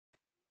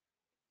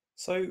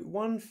So,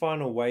 one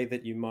final way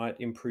that you might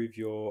improve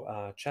your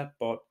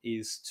chatbot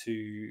is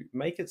to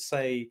make it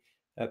say,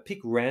 pick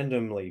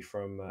randomly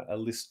from a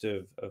list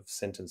of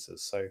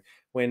sentences. So,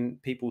 when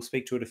people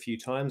speak to it a few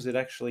times, it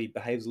actually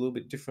behaves a little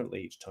bit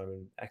differently each time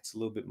and acts a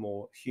little bit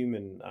more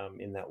human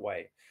in that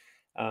way.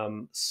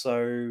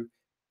 So,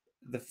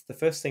 the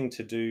first thing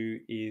to do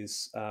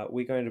is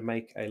we're going to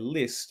make a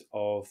list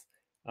of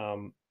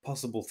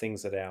possible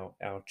things that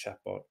our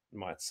chatbot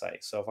might say.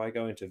 So, if I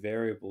go into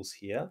variables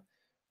here,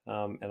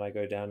 and I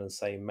go down and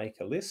say make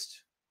a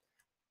list,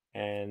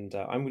 and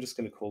I'm just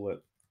going to call it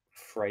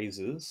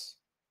phrases.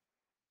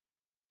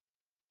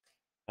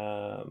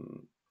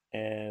 Um,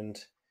 and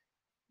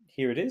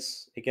here it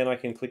is. Again, I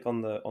can click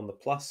on the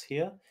plus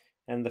here,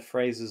 and the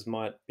phrases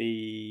might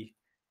be,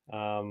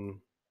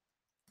 um,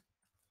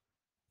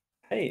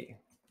 "Hey,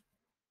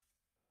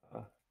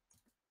 uh,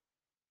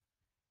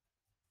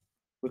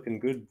 looking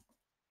good,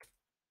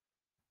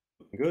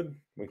 looking good."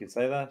 We could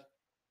say that,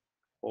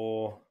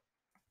 or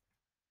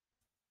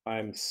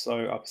 "I'm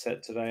so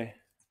upset today,"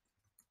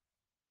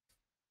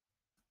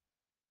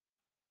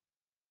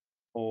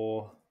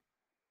 or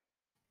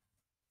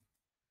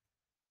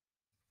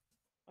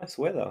 "Nice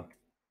weather."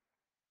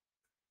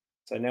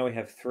 So now we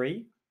have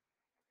three.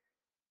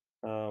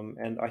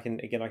 And I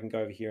can go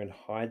over here and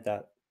hide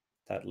that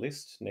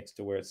list next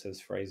to where it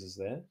says phrases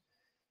there.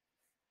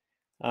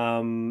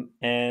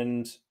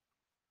 And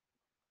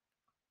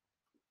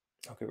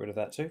I'll get rid of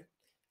that too.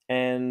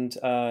 And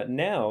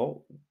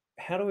now,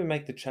 how do we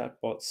make the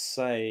chatbot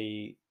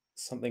say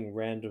something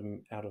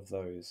random out of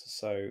those?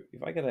 So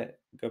if I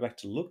go back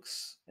to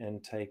looks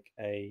and take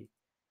a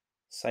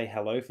say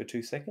hello for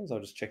 2 seconds, I'll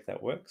just check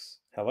that works.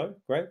 Hello,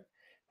 great.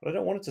 But I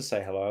don't want it to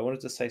say hello. I want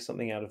it to say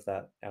something out of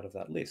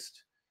that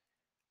list.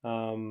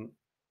 Um,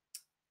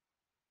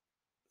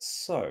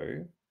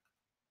 so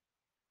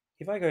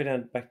if I go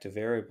down back to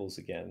variables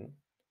again,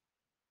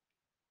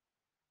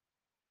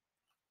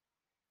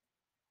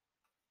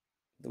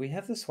 we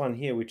have this one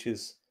here, which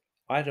is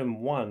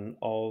item one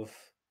of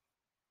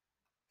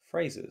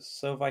phrases.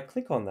 So if I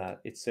click on that,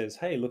 it says,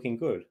 hey, looking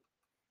good.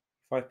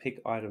 If I pick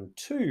item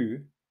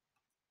two,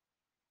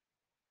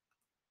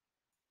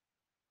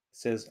 it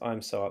says,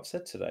 I'm so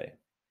upset today.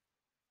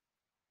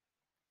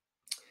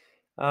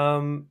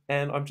 And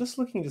I'm just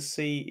looking to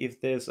see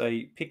if there's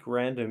a pick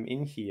random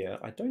in here.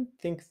 I don't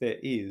think there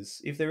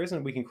is. If there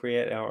isn't, we can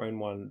create our own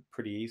one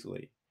pretty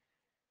easily.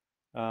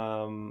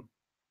 Um,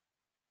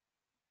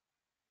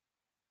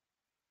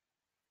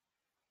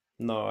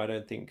 no, I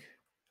don't think.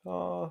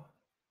 Oh,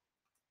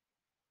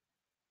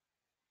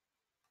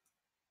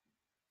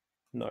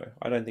 no,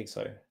 I don't think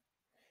so.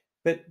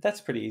 But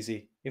that's pretty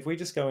easy. If we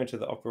just go into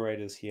the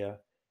operators here,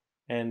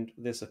 and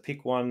there's a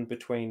pick one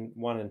between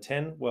 1 and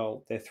 10.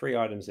 Well, there are three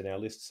items in our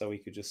list, so we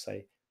could just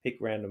say pick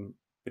random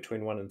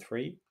between 1 and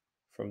 3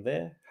 from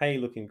there. Hey,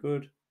 looking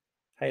good.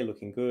 Hey,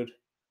 looking good.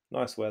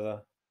 Nice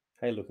weather.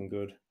 Hey, looking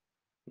good.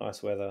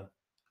 Nice weather.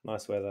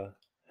 Nice weather.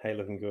 Hey,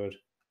 looking good.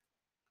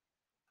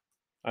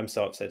 I'm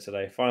so upset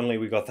today. Finally,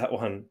 we got that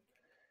one.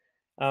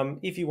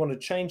 If you want to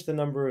change the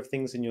number of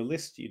things in your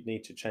list, you'd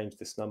need to change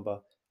this number.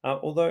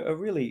 Although a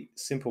really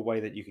simple way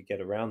that you could get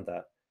around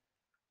that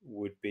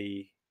would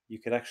be you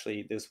could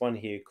actually, there's one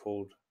here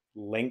called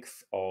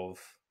length of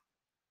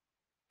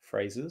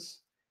phrases,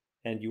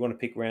 and you want to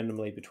pick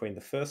randomly between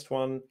the first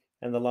one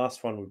and the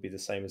last one would be the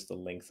same as the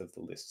length of the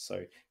list.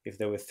 So if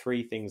there were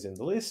three things in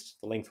the list,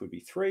 the length would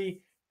be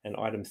three, and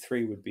item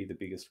three would be the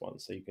biggest one.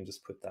 So you can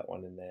just put that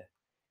one in there.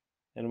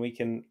 And we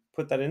can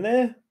put that in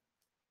there,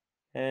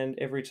 and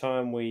every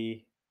time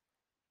we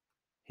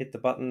hit the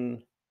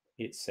button,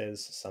 it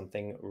says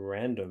something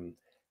random.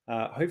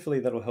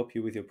 Hopefully that'll help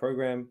you with your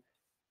program.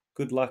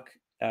 Good luck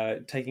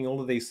taking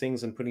all of these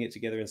things and putting it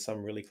together in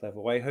some really clever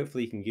way.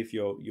 Hopefully, you can give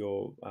your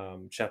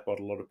chatbot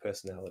a lot of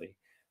personality.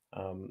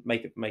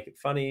 Make it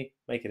funny,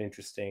 make it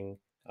interesting.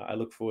 I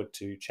look forward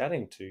to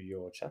chatting to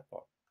your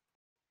chatbot.